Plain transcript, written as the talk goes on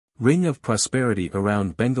Ring of prosperity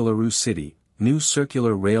around Bengaluru city, new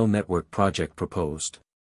circular rail network project proposed.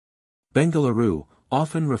 Bengaluru,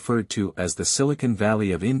 often referred to as the Silicon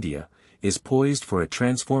Valley of India, is poised for a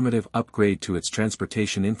transformative upgrade to its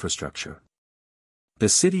transportation infrastructure. The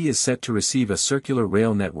city is set to receive a circular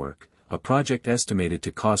rail network, a project estimated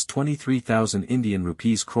to cost 23,000 Indian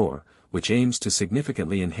rupees crore, which aims to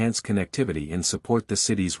significantly enhance connectivity and support the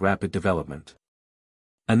city's rapid development.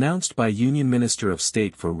 Announced by Union Minister of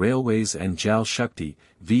State for Railways and Jal Shakti,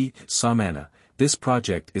 V. Somana, this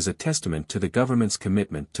project is a testament to the government's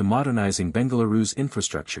commitment to modernizing Bengaluru's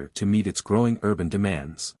infrastructure to meet its growing urban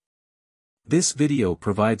demands. This video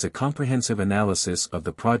provides a comprehensive analysis of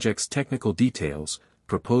the project's technical details,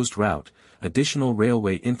 proposed route, additional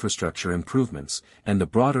railway infrastructure improvements, and the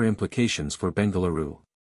broader implications for Bengaluru.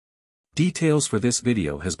 Details for this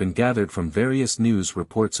video has been gathered from various news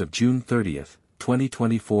reports of June 30,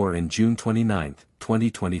 2024 and June 29,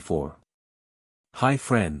 2024. Hi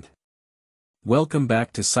friend. Welcome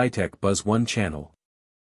back to SciTech Buzz 1 channel.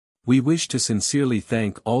 We wish to sincerely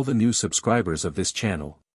thank all the new subscribers of this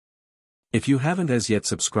channel. If you haven't as yet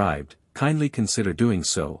subscribed, kindly consider doing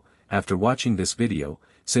so, after watching this video,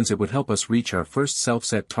 since it would help us reach our first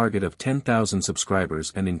self-set target of 10,000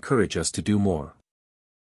 subscribers and encourage us to do more.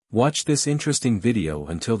 Watch this interesting video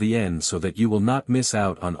until the end so that you will not miss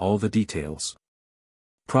out on all the details.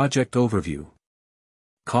 Project Overview.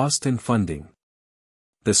 Cost and Funding.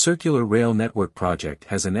 The Circular Rail Network project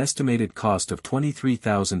has an estimated cost of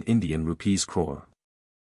 23,000 Indian rupees crore.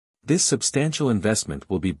 This substantial investment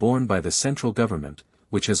will be borne by the central government,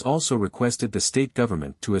 which has also requested the state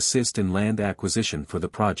government to assist in land acquisition for the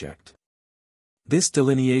project. This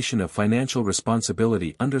delineation of financial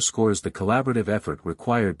responsibility underscores the collaborative effort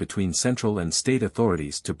required between central and state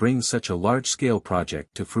authorities to bring such a large-scale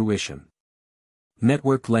project to fruition.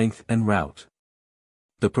 Network length and route.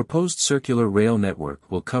 The proposed circular rail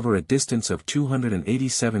network will cover a distance of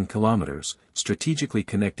 287 kilometers, strategically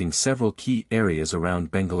connecting several key areas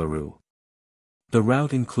around Bengaluru. The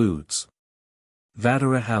route includes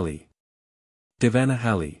Vadarahalli,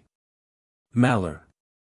 Devanahalli, Malur,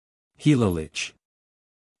 Hilalich,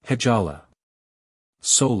 Hajala,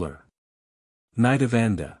 Solar,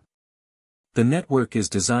 Nidavanda. The network is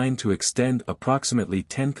designed to extend approximately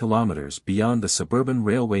 10 kilometers beyond the suburban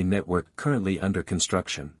railway network currently under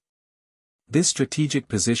construction. This strategic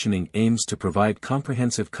positioning aims to provide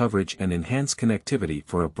comprehensive coverage and enhance connectivity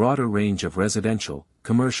for a broader range of residential,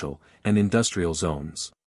 commercial, and industrial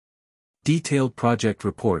zones. Detailed Project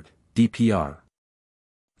Report, DPR.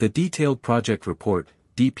 The Detailed Project Report,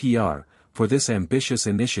 DPR, for this ambitious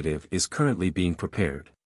initiative is currently being prepared.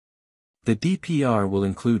 The DPR will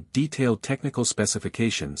include detailed technical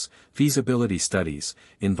specifications, feasibility studies,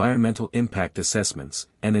 environmental impact assessments,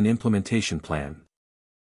 and an implementation plan.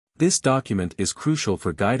 This document is crucial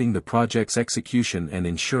for guiding the project's execution and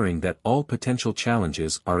ensuring that all potential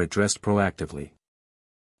challenges are addressed proactively.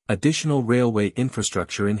 Additional railway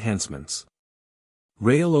infrastructure enhancements.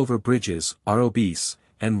 Rail over bridges, ROBs,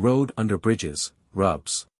 and road under bridges,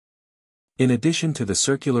 RUBs. In addition to the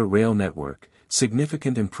circular rail network,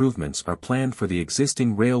 significant improvements are planned for the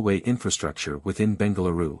existing railway infrastructure within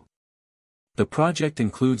Bengaluru. The project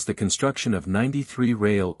includes the construction of 93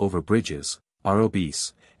 rail over bridges,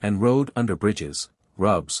 ROBs, and road under bridges,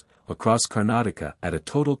 RUBs, across Karnataka at a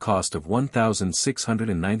total cost of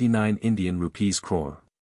 1,699 Indian rupees crore.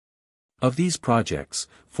 Of these projects,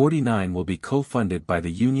 49 will be co-funded by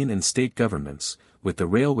the union and state governments, with the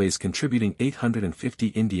railways contributing 850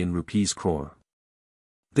 Indian rupees crore.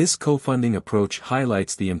 This co-funding approach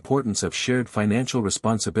highlights the importance of shared financial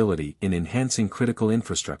responsibility in enhancing critical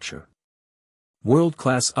infrastructure.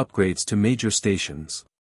 World-class upgrades to major stations.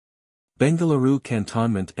 Bengaluru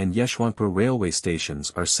Cantonment and Yeshwanthpur railway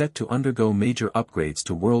stations are set to undergo major upgrades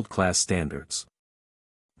to world-class standards.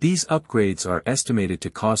 These upgrades are estimated to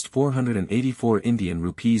cost 484 Indian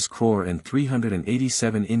rupees crore and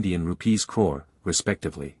 387 Indian rupees crore,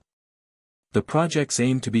 respectively. The projects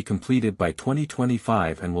aim to be completed by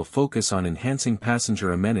 2025 and will focus on enhancing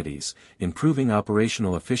passenger amenities, improving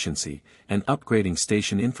operational efficiency, and upgrading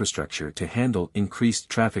station infrastructure to handle increased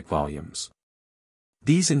traffic volumes.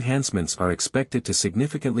 These enhancements are expected to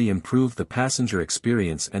significantly improve the passenger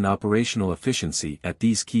experience and operational efficiency at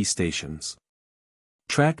these key stations.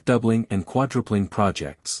 Track doubling and quadrupling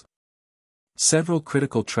projects. Several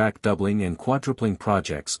critical track doubling and quadrupling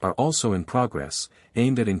projects are also in progress,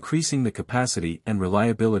 aimed at increasing the capacity and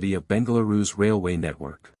reliability of Bengaluru's railway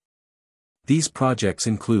network. These projects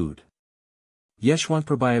include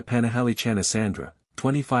Yeshwanthpur Panahalli Chanasandra,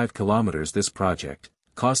 25 kilometers. This project,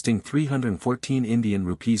 costing 314 Indian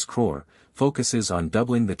rupees crore, focuses on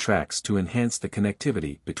doubling the tracks to enhance the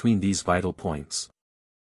connectivity between these vital points.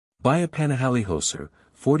 Devanahalli Hosur,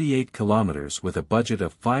 48 kilometers with a budget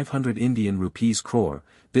of 500 Indian rupees crore,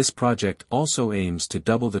 this project also aims to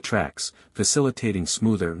double the tracks, facilitating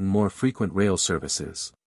smoother and more frequent rail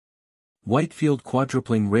services. Whitefield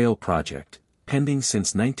Quadrupling Rail Project, pending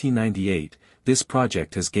since 1998, this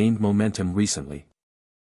project has gained momentum recently.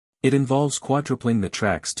 It involves quadrupling the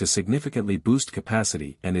tracks to significantly boost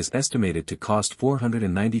capacity and is estimated to cost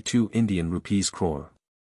 492 Indian rupees crore.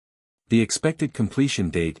 The expected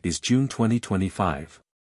completion date is June 2025.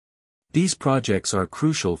 These projects are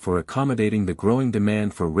crucial for accommodating the growing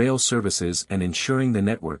demand for rail services and ensuring the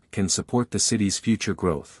network can support the city's future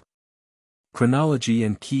growth. Chronology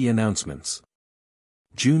and key announcements.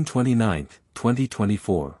 June 29,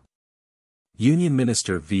 2024. Union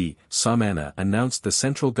Minister V. Somana announced the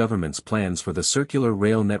central government's plans for the Circular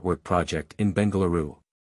Rail Network project in Bengaluru.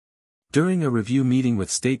 During a review meeting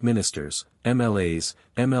with state ministers, MLAs,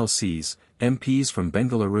 MLCs, MPs from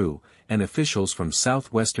Bengaluru, and officials from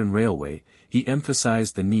South Western Railway, he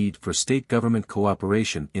emphasized the need for state government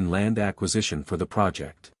cooperation in land acquisition for the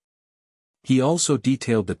project. He also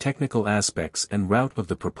detailed the technical aspects and route of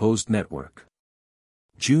the proposed network.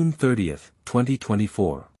 June 30,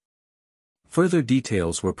 2024. Further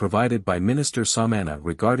details were provided by Minister Somana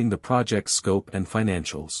regarding the project's scope and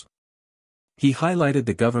financials. He highlighted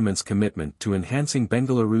the government's commitment to enhancing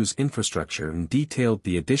Bengaluru's infrastructure and detailed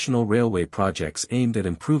the additional railway projects aimed at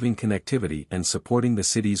improving connectivity and supporting the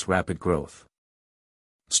city's rapid growth.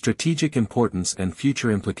 Strategic importance and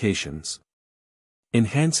future implications.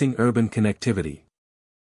 Enhancing urban connectivity.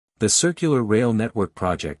 The Circular Rail Network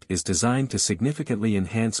project is designed to significantly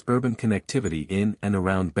enhance urban connectivity in and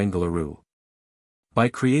around Bengaluru. By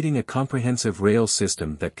creating a comprehensive rail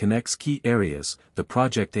system that connects key areas, the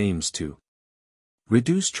project aims to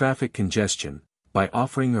reduce traffic congestion. By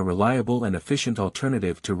offering a reliable and efficient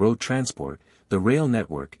alternative to road transport, the rail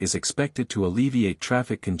network is expected to alleviate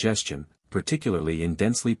traffic congestion, particularly in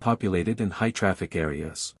densely populated and high-traffic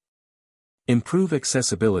areas. Improve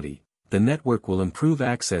accessibility. The network will improve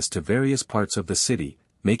access to various parts of the city,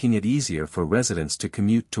 making it easier for residents to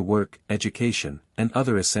commute to work, education, and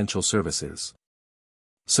other essential services.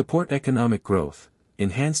 Support economic growth.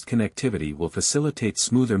 Enhanced connectivity will facilitate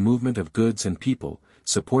smoother movement of goods and people,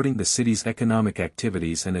 supporting the city's economic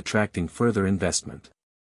activities and attracting further investment.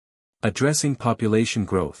 Addressing population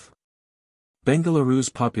growth. Bengaluru's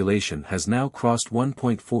population has now crossed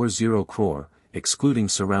 1.40 crore, excluding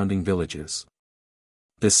surrounding villages.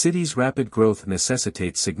 The city's rapid growth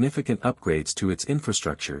necessitates significant upgrades to its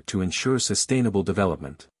infrastructure to ensure sustainable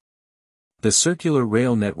development. The circular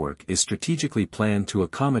rail network is strategically planned to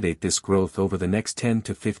accommodate this growth over the next 10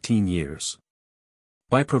 to 15 years.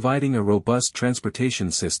 By providing a robust transportation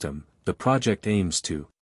system, the project aims to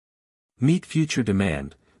meet future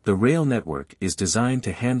demand. The rail network is designed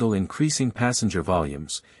to handle increasing passenger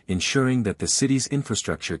volumes, ensuring that the city's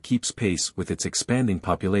infrastructure keeps pace with its expanding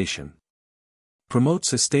population. Promote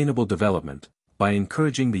sustainable development. By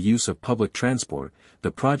encouraging the use of public transport, the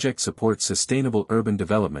project supports sustainable urban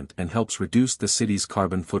development and helps reduce the city's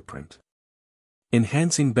carbon footprint.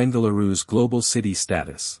 Enhancing Bengaluru's global city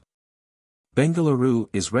status. Bengaluru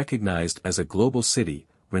is recognized as a global city,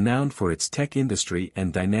 renowned for its tech industry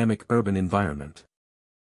and dynamic urban environment.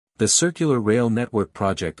 The Circular Rail Network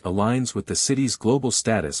project aligns with the city's global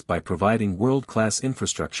status by providing world-class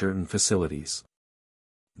infrastructure and facilities.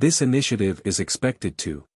 This initiative is expected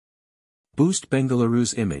to boost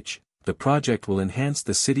Bengaluru's image. The project will enhance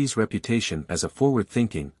the city's reputation as a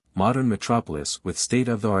forward-thinking, modern metropolis with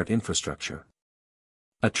state-of-the-art infrastructure.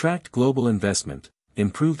 Attract global investment.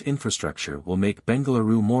 Improved infrastructure will make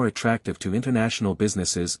Bengaluru more attractive to international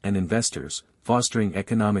businesses and investors, fostering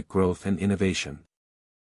economic growth and innovation.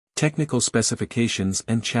 Technical specifications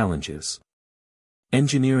and challenges.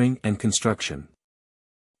 Engineering and construction.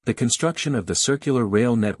 The construction of the circular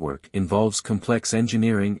rail network involves complex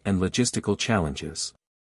engineering and logistical challenges.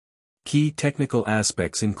 Key technical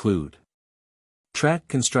aspects include track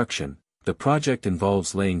construction. The project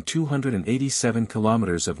involves laying 287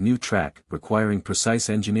 kilometers of new track, requiring precise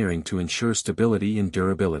engineering to ensure stability and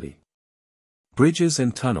durability. Bridges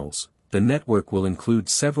and tunnels. The network will include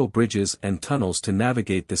several bridges and tunnels to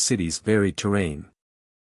navigate the city's varied terrain.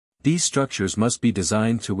 These structures must be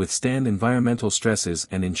designed to withstand environmental stresses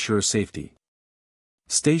and ensure safety.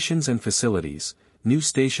 Stations and facilities. New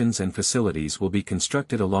stations and facilities will be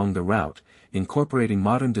constructed along the route, incorporating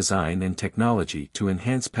modern design and technology to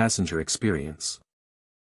enhance passenger experience.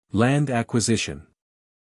 Land acquisition.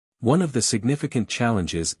 One of the significant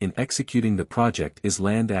challenges in executing the project is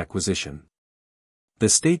land acquisition. The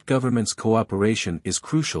state government's cooperation is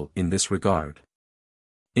crucial in this regard.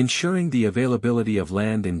 Ensuring the availability of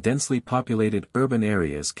land in densely populated urban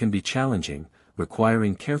areas can be challenging,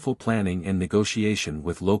 requiring careful planning and negotiation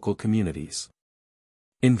with local communities.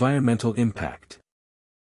 Environmental impact.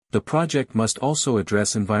 The project must also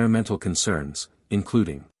address environmental concerns,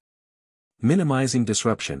 including minimizing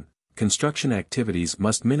disruption. Construction activities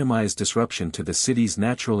must minimize disruption to the city's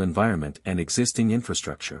natural environment and existing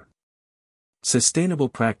infrastructure. Sustainable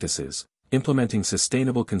practices. Implementing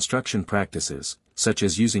sustainable construction practices, such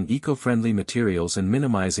as using eco-friendly materials and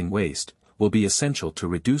minimizing waste, will be essential to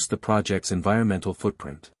reduce the project's environmental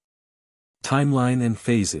footprint. Timeline and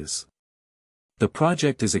phases. The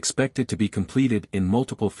project is expected to be completed in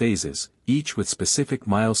multiple phases, each with specific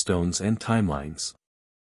milestones and timelines.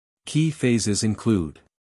 Key phases include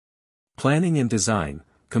planning and design,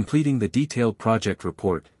 completing the detailed project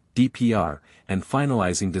report, DPR, and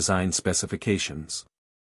finalizing design specifications.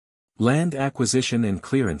 Land acquisition and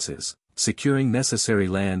clearances, securing necessary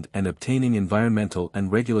land and obtaining environmental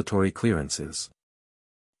and regulatory clearances.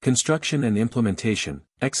 Construction and implementation,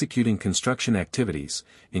 executing construction activities,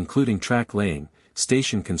 including track laying,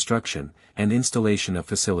 station construction, and installation of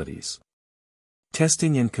facilities.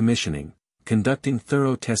 Testing and commissioning, conducting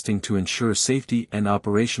thorough testing to ensure safety and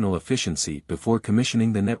operational efficiency before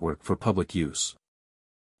commissioning the network for public use.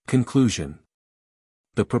 Conclusion.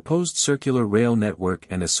 The proposed circular rail network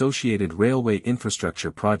and associated railway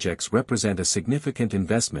infrastructure projects represent a significant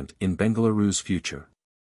investment in Bengaluru's future.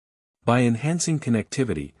 By enhancing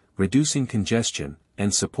connectivity, reducing congestion,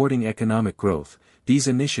 and supporting economic growth, these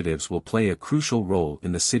initiatives will play a crucial role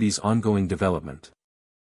in the city's ongoing development.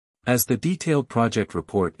 As the detailed project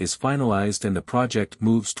report is finalized and the project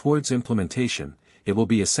moves towards implementation, it will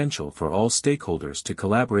be essential for all stakeholders to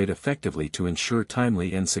collaborate effectively to ensure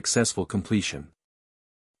timely and successful completion.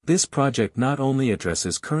 This project not only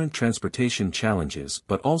addresses current transportation challenges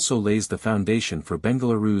but also lays the foundation for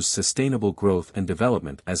Bengaluru's sustainable growth and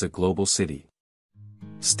development as a global city.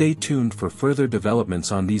 Stay tuned for further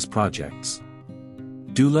developments on these projects.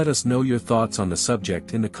 Do let us know your thoughts on the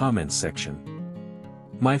subject in the comments section.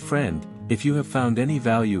 My friend, if you have found any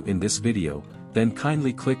value in this video, then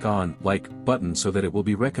kindly click on like button so that it will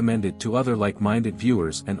be recommended to other like-minded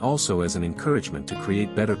viewers and also as an encouragement to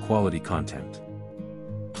create better quality content.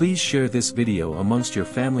 Please share this video amongst your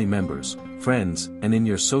family members, friends, and in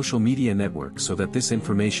your social media network so that this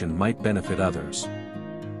information might benefit others.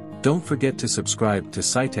 Don't forget to subscribe to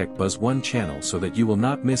SciTech Buzz 1 channel so that you will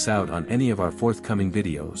not miss out on any of our forthcoming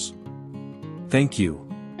videos. Thank you.